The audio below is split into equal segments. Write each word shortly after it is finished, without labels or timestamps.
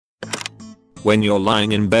When you're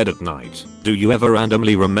lying in bed at night, do you ever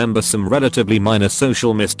randomly remember some relatively minor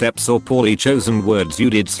social missteps or poorly chosen words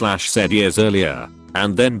you did/said years earlier,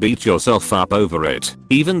 and then beat yourself up over it,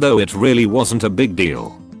 even though it really wasn't a big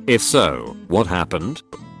deal? If so, what happened?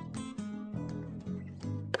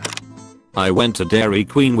 I went to Dairy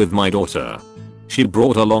Queen with my daughter. She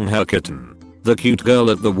brought along her kitten. The cute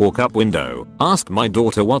girl at the walk-up window asked my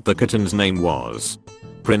daughter what the kitten's name was.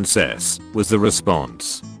 Princess, was the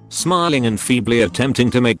response. Smiling and feebly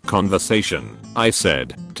attempting to make conversation, I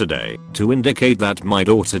said, today, to indicate that my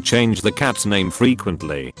daughter changed the cat's name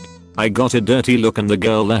frequently. I got a dirty look and the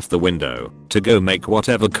girl left the window to go make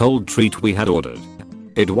whatever cold treat we had ordered.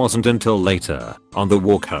 It wasn't until later, on the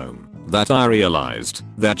walk home, that I realized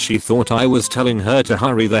that she thought I was telling her to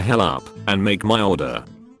hurry the hell up and make my order.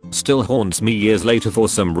 Still haunts me years later for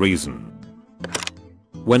some reason.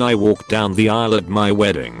 When I walked down the aisle at my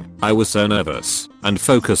wedding, I was so nervous and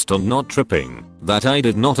focused on not tripping that I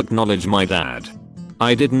did not acknowledge my dad.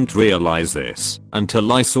 I didn't realize this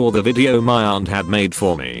until I saw the video my aunt had made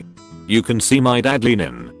for me. You can see my dad lean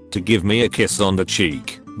in to give me a kiss on the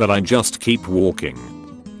cheek, but I just keep walking.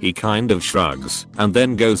 He kind of shrugs and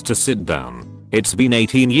then goes to sit down. It's been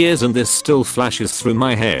 18 years and this still flashes through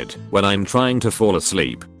my head when I'm trying to fall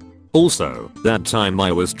asleep. Also, that time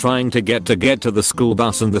I was trying to get to the school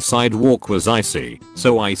bus and the sidewalk was icy,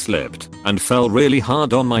 so I slipped and fell really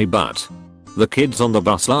hard on my butt. The kids on the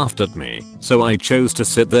bus laughed at me, so I chose to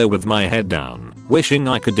sit there with my head down, wishing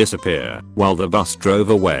I could disappear, while the bus drove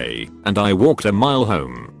away, and I walked a mile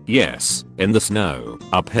home, yes, in the snow,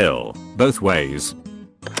 uphill, both ways.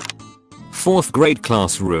 4th grade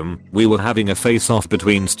classroom, we were having a face-off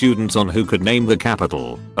between students on who could name the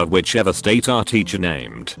capital of whichever state our teacher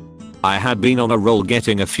named. I had been on a roll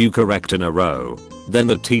getting a few correct in a row. Then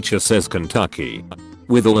the teacher says Kentucky.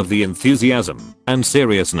 With all of the enthusiasm and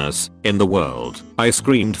seriousness in the world, I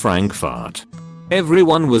screamed Frankfurt.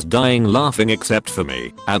 Everyone was dying laughing except for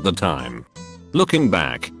me at the time. Looking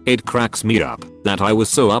back, it cracks me up that I was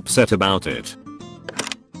so upset about it.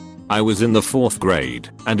 I was in the 4th grade,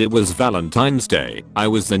 and it was Valentine's Day. I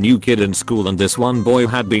was the new kid in school and this one boy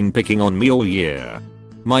had been picking on me all year.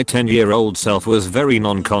 My 10-year-old self was very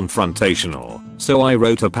non-confrontational, so I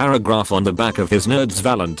wrote a paragraph on the back of his Nerd's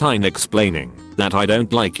Valentine explaining that I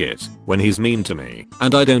don't like it when he's mean to me,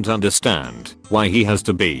 and I don't understand why he has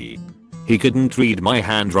to be. He couldn't read my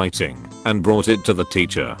handwriting, and brought it to the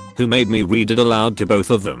teacher, who made me read it aloud to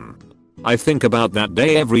both of them. I think about that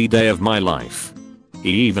day every day of my life.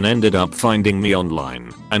 He even ended up finding me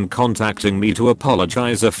online and contacting me to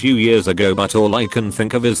apologize a few years ago, but all I can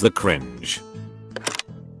think of is the cringe.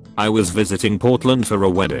 I was visiting Portland for a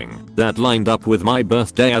wedding that lined up with my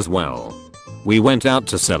birthday as well. We went out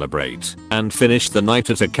to celebrate and finished the night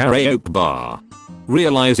at a karaoke bar.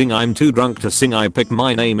 Realizing I'm too drunk to sing, I picked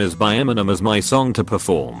My Name Is by Eminem as my song to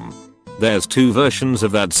perform. There's 2 versions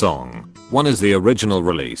of that song. One is the original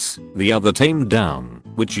release, the other tamed down,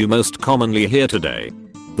 which you most commonly hear today.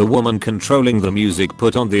 The woman controlling the music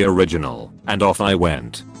put on the original, and off I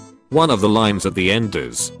went. One of the lines at the end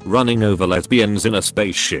is, running over lesbians in a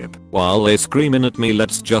spaceship, while they screaming at me,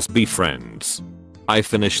 let's just be friends. I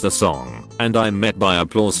finish the song, and I'm met by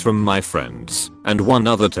applause from my friends, and one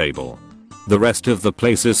other table. The rest of the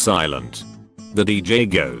place is silent. The DJ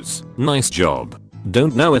goes, nice job.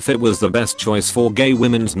 Don't know if it was the best choice for gay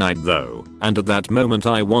women's night though, and at that moment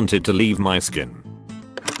I wanted to leave my skin.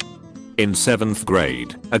 In 7th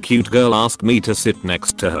grade, a cute girl asked me to sit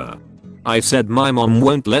next to her. I said my mom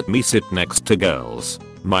won't let me sit next to girls.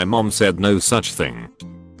 My mom said no such thing.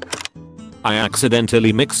 I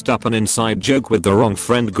accidentally mixed up an inside joke with the wrong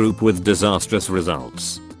friend group with disastrous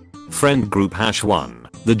results. Friend group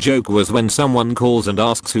 #1. The joke was when someone calls and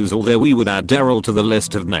asks who's all there, we would add Daryl to the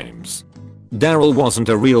list of names. Daryl wasn't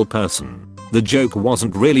a real person. The joke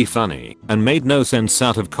wasn't really funny and made no sense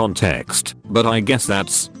out of context, but I guess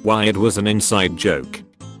that's why it was an inside joke.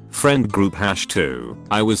 Friend group #2.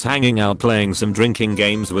 I was hanging out playing some drinking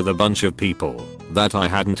games with a bunch of people that I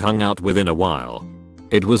hadn't hung out with in a while.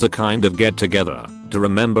 It was a kind of get together to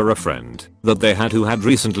remember a friend that they had who had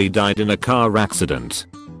recently died in a car accident.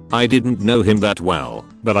 I didn't know him that well,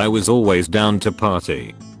 but I was always down to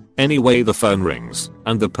party. Anyway, the phone rings,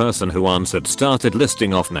 and the person who answered started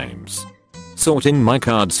listing off names. Sorting my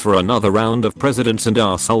cards for another round of presidents and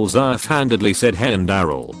arseholes, I offhandedly said, "Hey, and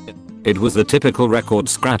Daryl." It was the typical record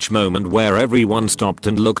scratch moment where everyone stopped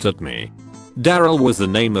and looked at me. Daryl was the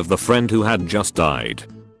name of the friend who had just died.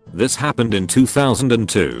 This happened in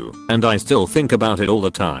 2002, and I still think about it all the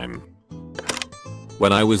time.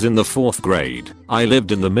 When I was in the 4th grade, I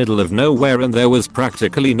lived in the middle of nowhere and there was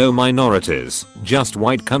practically no minorities, just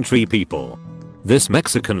white country people. This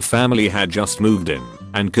Mexican family had just moved in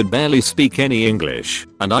and could barely speak any English,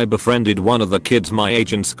 and I befriended one of the kids my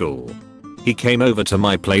age in school. He came over to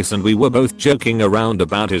my place and we were both joking around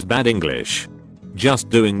about his bad English. Just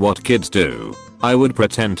doing what kids do. I would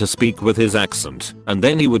pretend to speak with his accent, and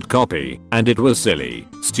then he would copy, and it was silly,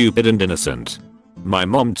 stupid and innocent. My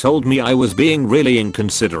mom told me I was being really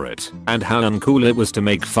inconsiderate, and how uncool it was to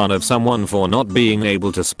make fun of someone for not being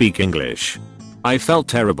able to speak English. I felt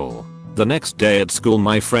terrible. The next day at school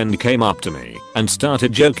my friend came up to me and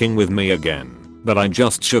started joking with me again, but I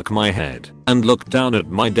just shook my head and looked down at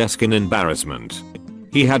my desk in embarrassment.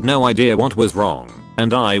 He had no idea what was wrong,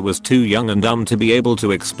 and I was too young and dumb to be able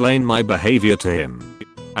to explain my behavior to him.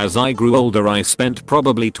 As I grew older I spent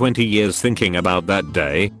probably 20 years thinking about that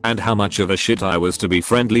day and how much of a shit I was to be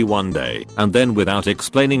friendly one day and then without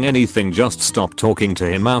explaining anything just stop talking to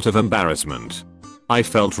him out of embarrassment. I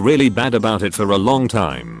felt really bad about it for a long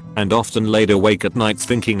time and often laid awake at nights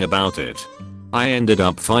thinking about it. I ended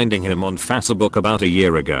up finding him on Facebook about a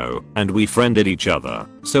year ago and we friended each other,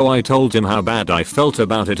 so I told him how bad I felt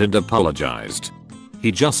about it and apologized.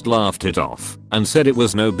 He just laughed it off and said it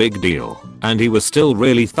was no big deal and he was still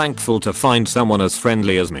really thankful to find someone as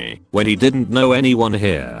friendly as me when he didn't know anyone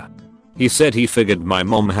here. He said he figured my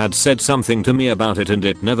mom had said something to me about it and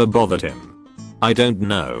it never bothered him. I don't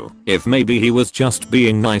know if maybe he was just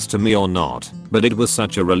being nice to me or not, but it was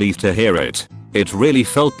such a relief to hear it. It really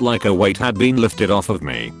felt like a weight had been lifted off of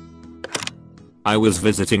me. I was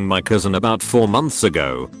visiting my cousin about 4 months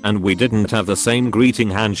ago and we didn't have the same greeting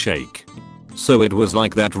handshake. So it was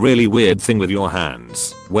like that really weird thing with your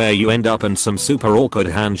hands, where you end up in some super awkward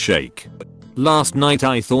handshake. Last night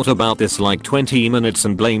I thought about this like 20 minutes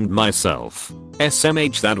and blamed myself.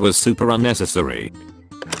 SMH, that was super unnecessary.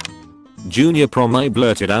 Junior prom, I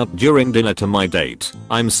blurted out during dinner to my date,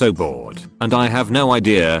 "I'm so bored," and I have no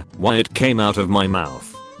idea why it came out of my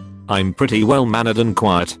mouth. I'm pretty well mannered and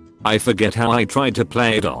quiet. I forget how I tried to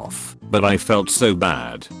play it off, but I felt so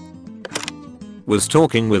bad. Was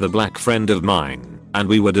talking with a black friend of mine, and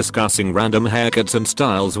we were discussing random haircuts and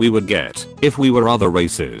styles we would get if we were other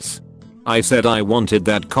races. I said I wanted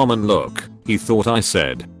that common look. He thought I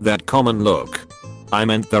said that common look. I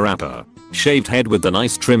meant the rapper. Shaved head with the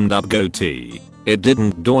nice trimmed up goatee. It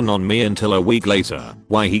didn't dawn on me until a week later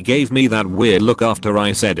why he gave me that weird look after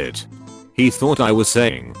I said it. He thought I was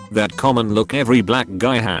saying that common look every black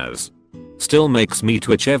guy has. Still makes me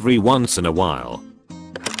twitch every once in a while.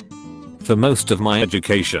 For most of my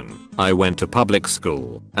education, I went to public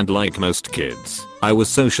school, and like most kids, I was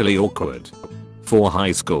socially awkward. For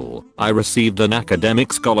high school, I received an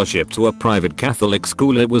academic scholarship to a private Catholic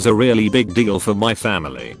school. It was a really big deal for my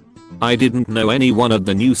family. I didn't know anyone at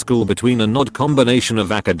the new school. Between an odd combination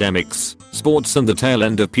of academics, sports and the tail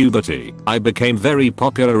end of puberty, I became very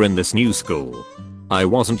popular in this new school. I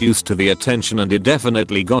wasn't used to the attention and it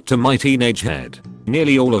definitely got to my teenage head.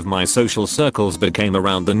 Nearly all of my social circles became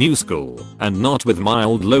around the new school and not with my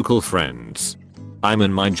old local friends. I'm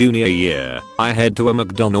in my junior year. I head to a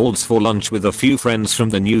McDonald's for lunch with a few friends from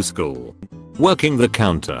the new school. Working the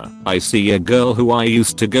counter, I see a girl who I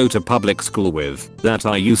used to go to public school with that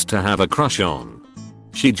I used to have a crush on.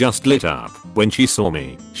 She just lit up when she saw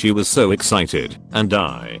me. She was so excited, and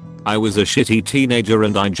I was a shitty teenager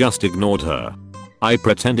and I just ignored her. I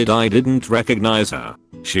pretended I didn't recognize her.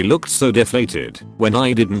 She looked so deflated when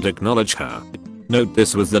I didn't acknowledge her. Note,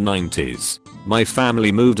 this was the 90s. My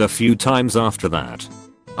family moved a few times after that.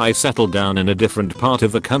 I settled down in a different part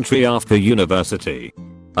of the country after university.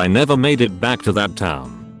 I never made it back to that town.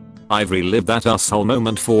 I've relived that asshole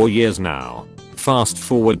moment for years now. Fast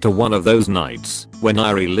forward to one of those nights when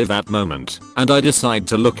I relive that moment and I decide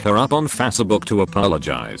to look her up on Facebook to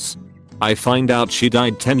apologize. I find out she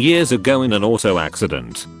died 10 years ago in an auto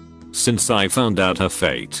accident. Since I found out her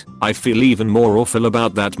fate, I feel even more awful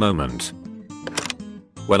about that moment.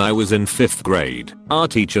 When I was in 5th grade, our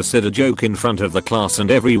teacher said a joke in front of the class and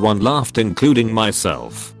everyone laughed, including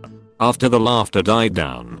myself. After the laughter died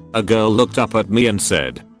down, a girl looked up at me and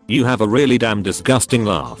said, "You have a really damn disgusting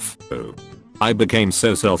laugh." I became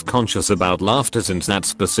so self-conscious about laughter since that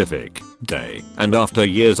specific day, and after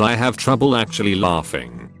years I have trouble actually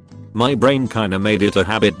laughing. My brain kinda made it a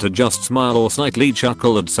habit to just smile or slightly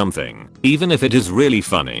chuckle at something, even if it is really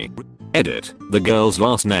funny. Edit, the girl's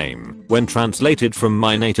last name, when translated from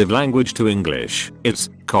my native language to English, it's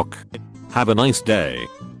Cock. Have a nice day.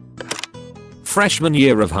 Freshman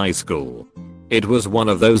year of high school. It was one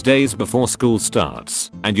of those days before school starts,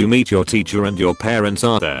 and you meet your teacher and your parents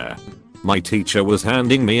are there. My teacher was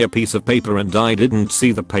handing me a piece of paper and I didn't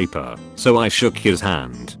see the paper, so I shook his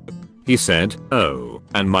hand. He said, "Oh,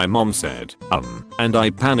 and my mom said, and I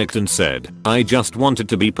panicked and said, I just wanted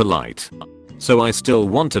to be polite. So I still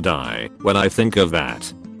want to die when I think of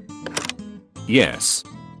that. Yes.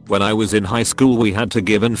 When I was in high school we had to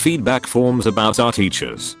give in feedback forms about our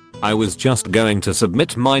teachers. I was just going to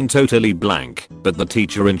submit mine totally blank, but the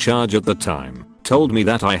teacher in charge at the time told me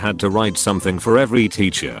that I had to write something for every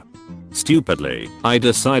teacher. Stupidly, I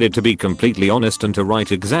decided to be completely honest and to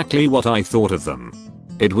write exactly what I thought of them.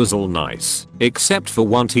 It was all nice, except for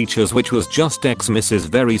one teacher's, which was just ex-Mrs.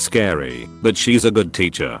 Very Scary, but she's a good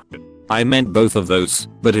teacher. I meant both of those,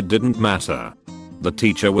 but it didn't matter. The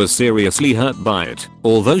teacher was seriously hurt by it,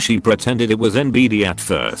 although she pretended it was NBD at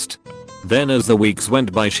first. Then as the weeks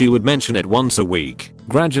went by she would mention it once a week,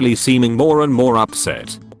 gradually seeming more and more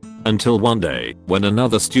upset. Until one day, when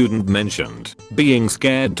another student mentioned being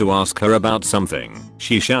scared to ask her about something,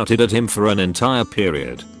 she shouted at him for an entire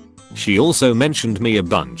period. She also mentioned me a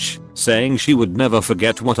bunch, saying she would never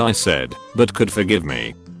forget what I said, but could forgive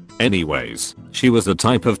me. Anyways, she was the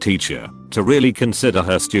type of teacher to really consider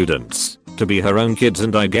her students to be her own kids,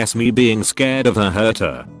 and I guess me being scared of her hurt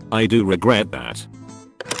her. I do regret that.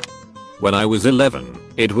 When I was 11,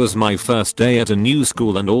 it was my first day at a new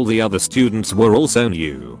school and all the other students were also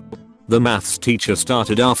new. The maths teacher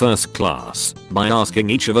started our first class by asking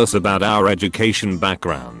each of us about our education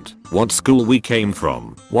background, what school we came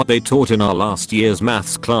from, what they taught in our last year's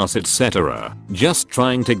maths class, etc. Just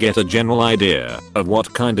trying to get a general idea of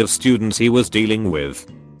what kind of students he was dealing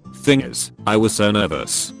with. Thing is, I was so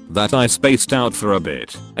nervous that I spaced out for a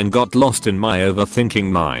bit and got lost in my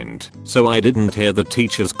overthinking mind, so I didn't hear the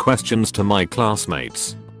teacher's questions to my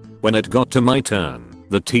classmates. When it got to my turn,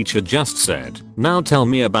 the teacher just said, "Now tell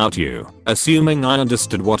me about you," assuming I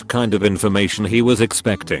understood what kind of information he was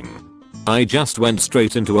expecting. I just went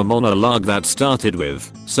straight into a monologue that started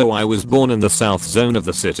with, "So I was born in the south zone of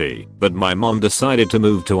the city, but my mom decided to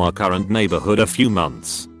move to our current neighborhood a few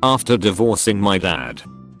months after divorcing my dad."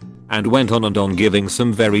 And went on and on, giving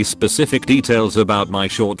some very specific details about my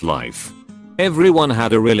short life. Everyone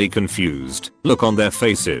had a really confused look on their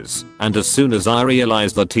faces, and as soon as I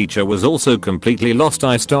realized the teacher was also completely lost,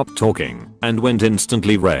 I stopped talking and went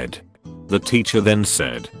instantly red. The teacher then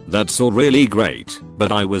said, "That's all really great,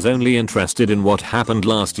 but I was only interested in what happened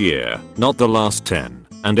last year, not the last 10,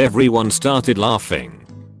 and everyone started laughing.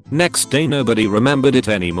 Next day nobody remembered it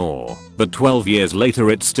anymore, but 12 years later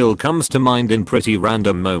it still comes to mind in pretty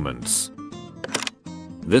random moments.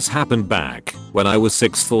 This happened back when I was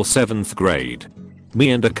 6th or 7th grade. Me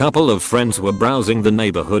and a couple of friends were browsing the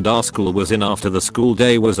neighborhood our school was in after the school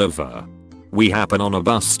day was over. We happened on a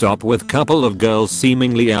bus stop with couple of girls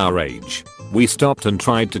seemingly our age. We stopped and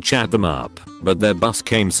tried to chat them up, but their bus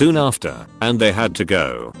came soon after, and they had to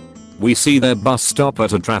go. We see their bus stop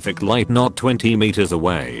at a traffic light not 20 meters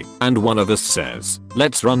away, and one of us says,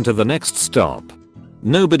 "Let's run to the next stop."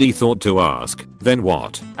 Nobody thought to ask, "Then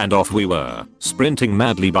what?" and off we were, sprinting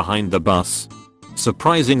madly behind the bus.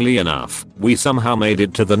 Surprisingly enough, we somehow made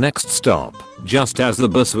it to the next stop, just as the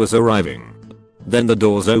bus was arriving. Then the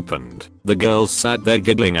doors opened, the girls sat there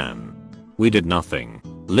giggling, and we did nothing.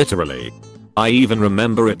 Literally. I even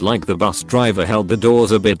remember it like the bus driver held the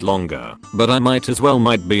doors a bit longer, but I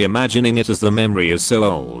might be imagining it as the memory is so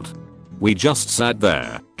old. We just sat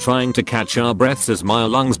there, trying to catch our breaths as my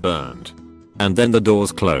lungs burned. And then the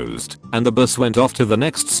doors closed, and the bus went off to the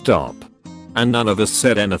next stop. And none of us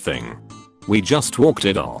said anything. We just walked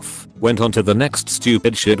it off, went on to the next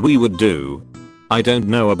stupid shit we would do. I don't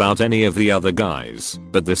know about any of the other guys,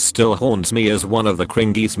 but this still haunts me as one of the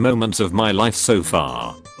cringiest moments of my life so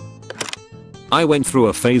far. I went through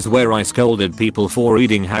a phase where I scolded people for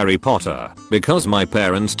reading Harry Potter because my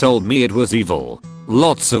parents told me it was evil.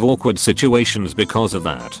 Lots of awkward situations because of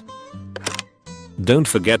that. Don't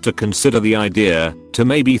forget to consider the idea to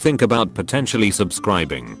maybe think about potentially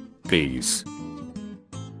subscribing. Peace.